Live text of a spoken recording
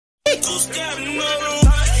Begging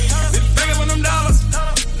for them dollars,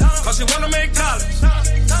 cause she wanna make college.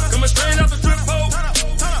 Coming straight out the strip pole.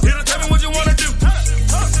 Here to tell me what you wanna do.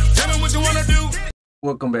 Tell me what you wanna do.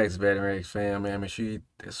 Welcome back to Batting Rags fam, man. Make sure you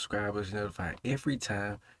subscribe us, notified every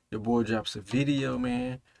time your boy drops a video,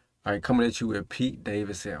 man. Alright, coming at you with Pete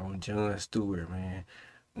Davidson on Jon Stewart, man.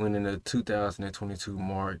 Winning the 2022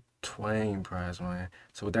 Mark Twain Prize, man.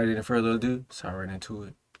 So without any further ado, let's right into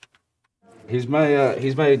it. He's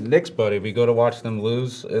my Knicks buddy. We go to watch them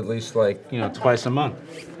lose at least twice a month.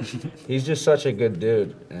 He's just such a good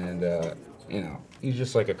dude, and he's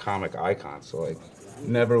just like a comic icon. So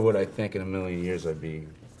never would I think in a million years I'd be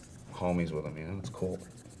homies with him. It's cool.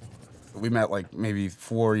 We met maybe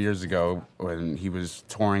 4 years ago when he was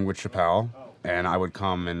touring with Chappelle, and I would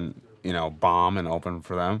come and bomb and open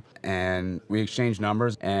for them, and we exchanged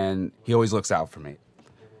numbers, and he always looks out for me.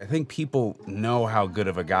 I think people know how good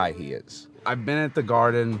of a guy he is. I've been at the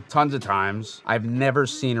Garden tons of times. I've never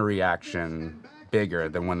seen a reaction bigger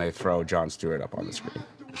than when they throw Jon Stewart up on the screen.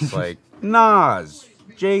 It's like, Nas,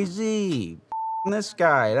 Jay-Z, this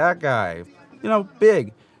guy, that guy,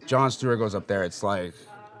 big. Jon Stewart goes up there, it's like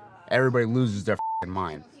everybody loses their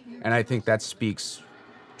mind. And I think that speaks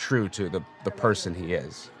true to the person he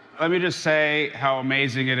is. Let me just say how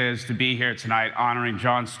amazing it is to be here tonight honoring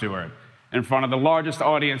Jon Stewart in front of the largest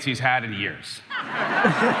audience he's had in years.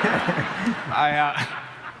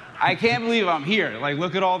 I can't believe I'm here.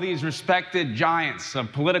 Look at all these respected giants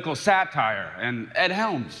of political satire and Ed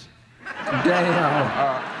Helms.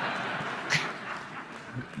 Damn.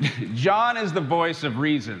 Jon is the voice of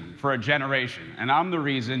reason for a generation, and I'm the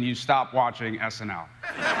reason you stop watching SNL.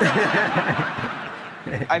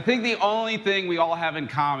 I think the only thing we all have in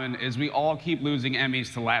common is we all keep losing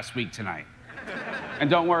Emmys to last week tonight. And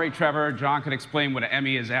don't worry, Trevor, Jon can explain what an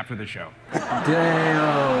Emmy is after the show.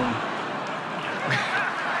 Damn.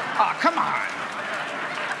 Oh, come on.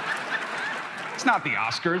 It's not the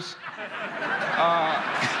Oscars. Oh,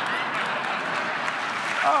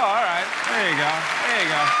 all right. There you go. There you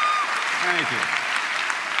go. Thank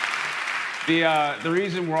you. The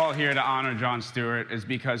reason we're all here to honor Jon Stewart is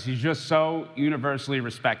because he's just so universally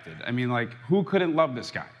respected. I mean, who couldn't love this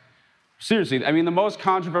guy? Seriously, I mean, the most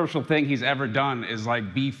controversial thing he's ever done is,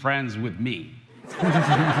 be friends with me.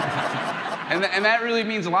 and that really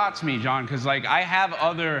means a lot to me, Jon, because, I have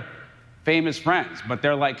other famous friends, but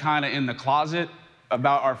they're, kind of in the closet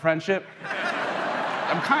about our friendship.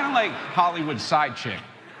 I'm kind of like Hollywood's side chick.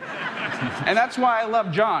 And that's why I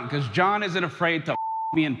love Jon, because Jon isn't afraid to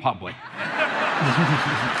me in public.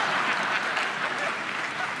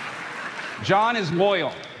 Jon is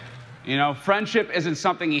loyal. Friendship isn't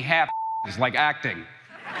something he it's like acting.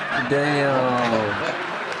 Damn.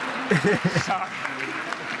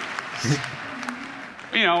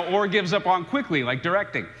 Or gives up on quickly, like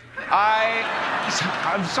directing.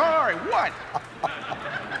 I'm sorry, what?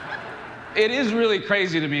 It is really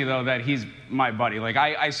crazy to me, though, that he's my buddy.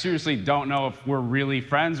 I seriously don't know if we're really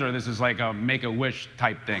friends or this is a Make-A-Wish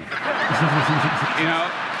type thing.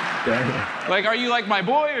 Damn. Are you my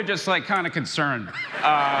boy or just kind of concerned?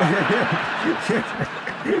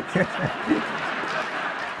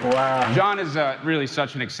 Wow. Jon is really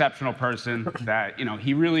such an exceptional person that,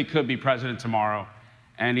 he really could be president tomorrow,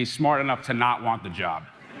 and he's smart enough to not want the job.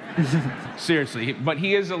 Seriously, but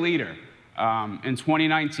he is a leader. In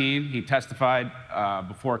 2019, he testified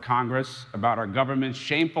before Congress about our government's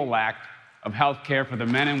shameful lack of health care for the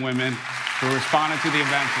men and women who responded to the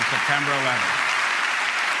events of September 11th.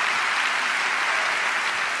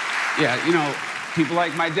 Yeah, people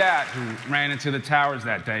like my dad who ran into the towers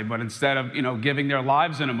that day, but instead of, giving their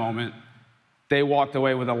lives in a moment, they walked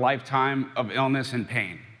away with a lifetime of illness and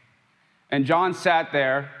pain. And Jon sat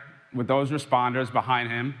there with those responders behind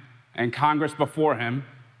him and Congress before him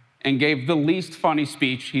and gave the least funny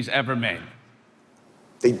speech he's ever made.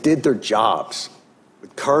 They did their jobs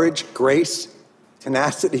with courage, grace,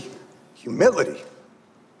 tenacity, humility.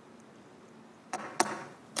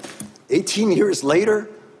 18 years later,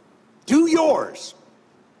 do yours.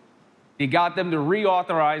 He got them to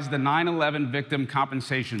reauthorize the 9/11 victim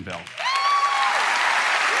compensation bill.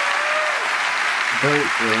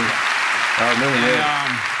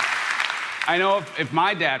 I know if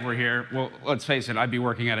my dad were here, well, let's face it, I'd be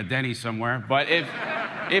working at a Denny's somewhere, but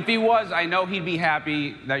if he was, I know he'd be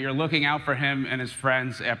happy that you're looking out for him and his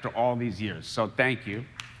friends after all these years, so thank you.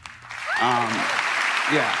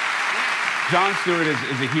 Yeah. Jon Stewart is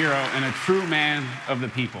a hero and a true man of the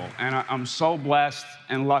people, and I'm so blessed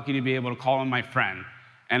and lucky to be able to call him my friend,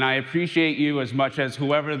 and I appreciate you as much as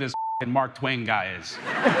whoever this Mark Twain guy is.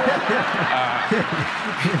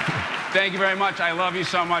 Thank you very much. I love you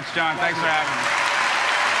so much, Jon. Thanks for having me.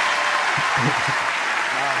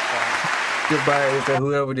 Goodbye to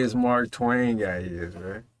whoever this Mark Twain guy is,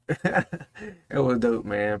 man. It was dope,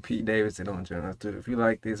 man. Pete Davidson on Jon Stewart. If you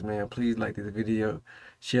like this, man, please like this video.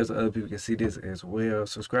 Share so other people can see this as well.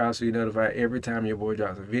 Subscribe so you're notified every time your boy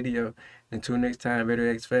drops a video. Until next time, Better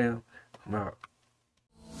X fam, I'm out.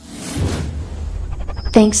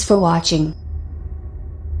 Thanks for watching.